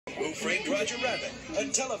Who Framed Roger Rabbit,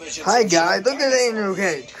 and television. Hi guys, look at the new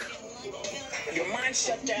cake. Your mind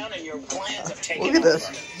shut down and your plans have taken Look at this.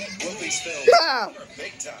 Movies filmed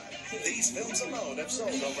big time. These films alone have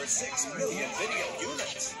sold over 6 million video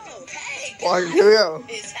units. Oh, hey, Well, here we go.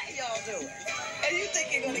 is how y'all doing? And you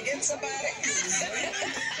think you're gonna get somebody?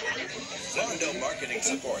 Rondo marketing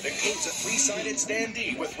support includes a 3-sided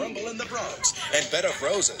standee with Rumble in the Bronx and Bed of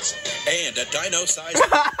Roses and a dino-sized.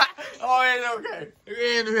 Oh, it's okay.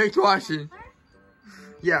 And the next watching.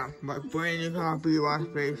 Yeah, my brand new copy watch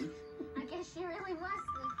face. I guess she really was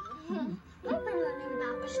sleepy. We've been learning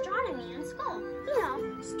about astronomy in school. You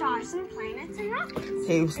know, stars and planets and rockets.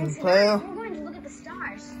 Tapes and We're player. going to look at the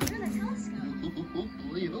stars through the telescope.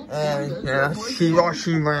 And yeah, she's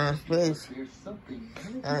watching my face.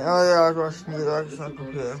 And earlier I was watching the electronic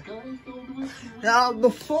computer. Now,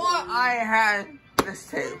 before I had this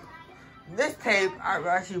tape I've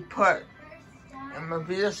actually put in my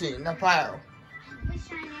video sheet in the file.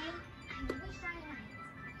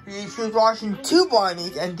 She was watching 2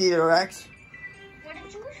 Barneys and Theater Rex.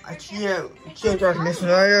 She was watching this one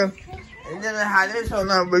earlier. And then I had this one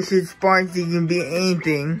up, which is Barney Can Be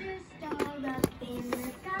Anything.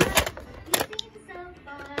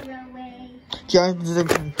 Jonathan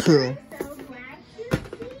from 2.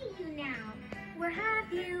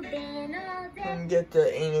 And get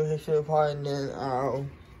the annual history part, and then I'll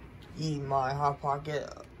eat my Hot Pocket.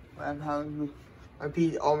 I'm having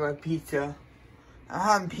all my pizza. I'm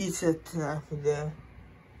having pizza tonight for dinner.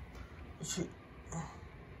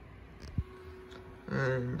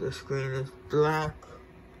 And the screen is black.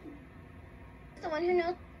 The one who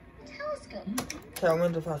knows the telescope. Tell me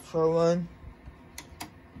the fast forward one.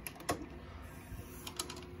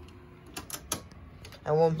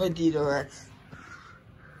 And one for D-Rex.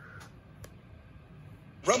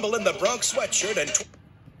 Rumble in the Bronx sweatshirt and.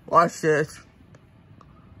 Watch this.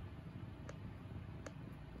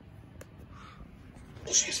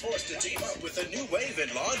 She's forced to team up with a new wave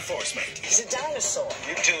in law enforcement. He's a dinosaur.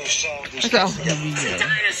 You two saw this.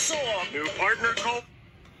 Dinosaur. New partner call.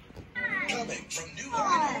 Coming from New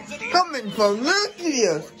Video. Coming from New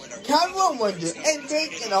Studios, Camera Wonder, and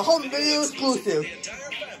taking a home video exclusive. The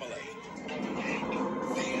entire family.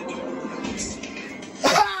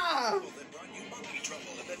 Ah! That brought you monkey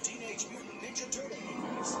trouble in the Teenage Mutant Ninja Turtle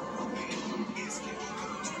movies. Is getting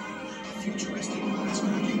close to a futuristic monster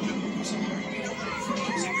who knows her being away from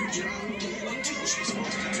losing her job until she's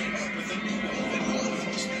forced to team up with a new wave in law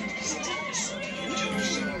enforcement.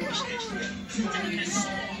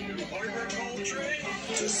 Partner call train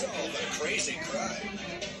to solve a crazy crime.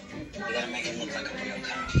 You gotta make him look like a real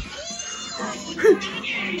cop.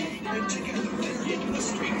 And together they're in the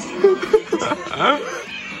streets.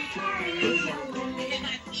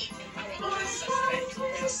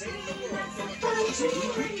 And save the world from a colossal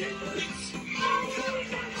hurricane.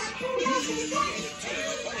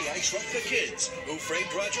 Funny, I Shrunk the Kids, Who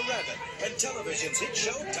Framed Roger Rabbit, and television's hit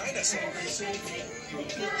show Dinosaurs.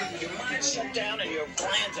 Your mind shut down and your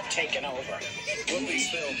plans have taken over. Movies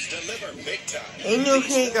films deliver big time. Annual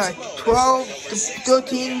cake got 12 to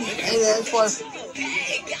 13, and that's for.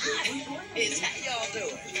 Hey, God, is how y'all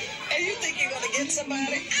doing? And you think you're gonna get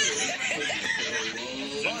somebody?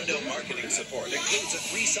 Rondo marketing support includes a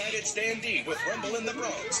 3-sided standee with Rumble in the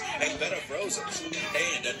Bronx and Bed of Roses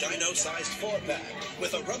and a dino-sized 4-pack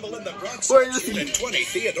with a Rumble in the Bronx sweatshirt and 20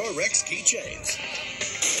 Theodore Rex keychains.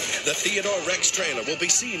 The Theodore Rex trailer will be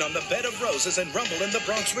seen on the Bed of Roses and Rumble in the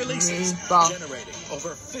Bronx releases, generating over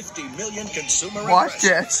 50 million consumer Watch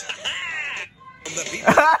impressions. this. From the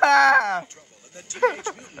people trouble in the Teenage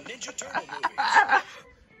Mutant Ninja Turtle movies.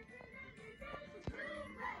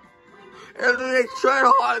 And they tried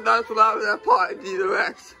hard not to laugh at that part in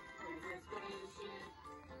D-Rex.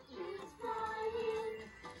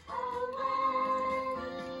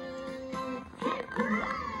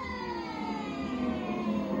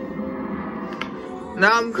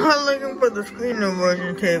 Now I'm kind of looking for the screener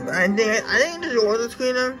version tape. I think this was a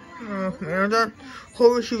screener from Amazon.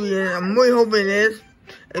 Hope it should be in. I'm really hoping it is.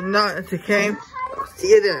 If not, it's okay. See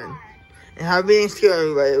you then. And happy Thanksgiving,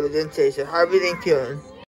 everybody. If we didn't say so. Happy Thanksgiving.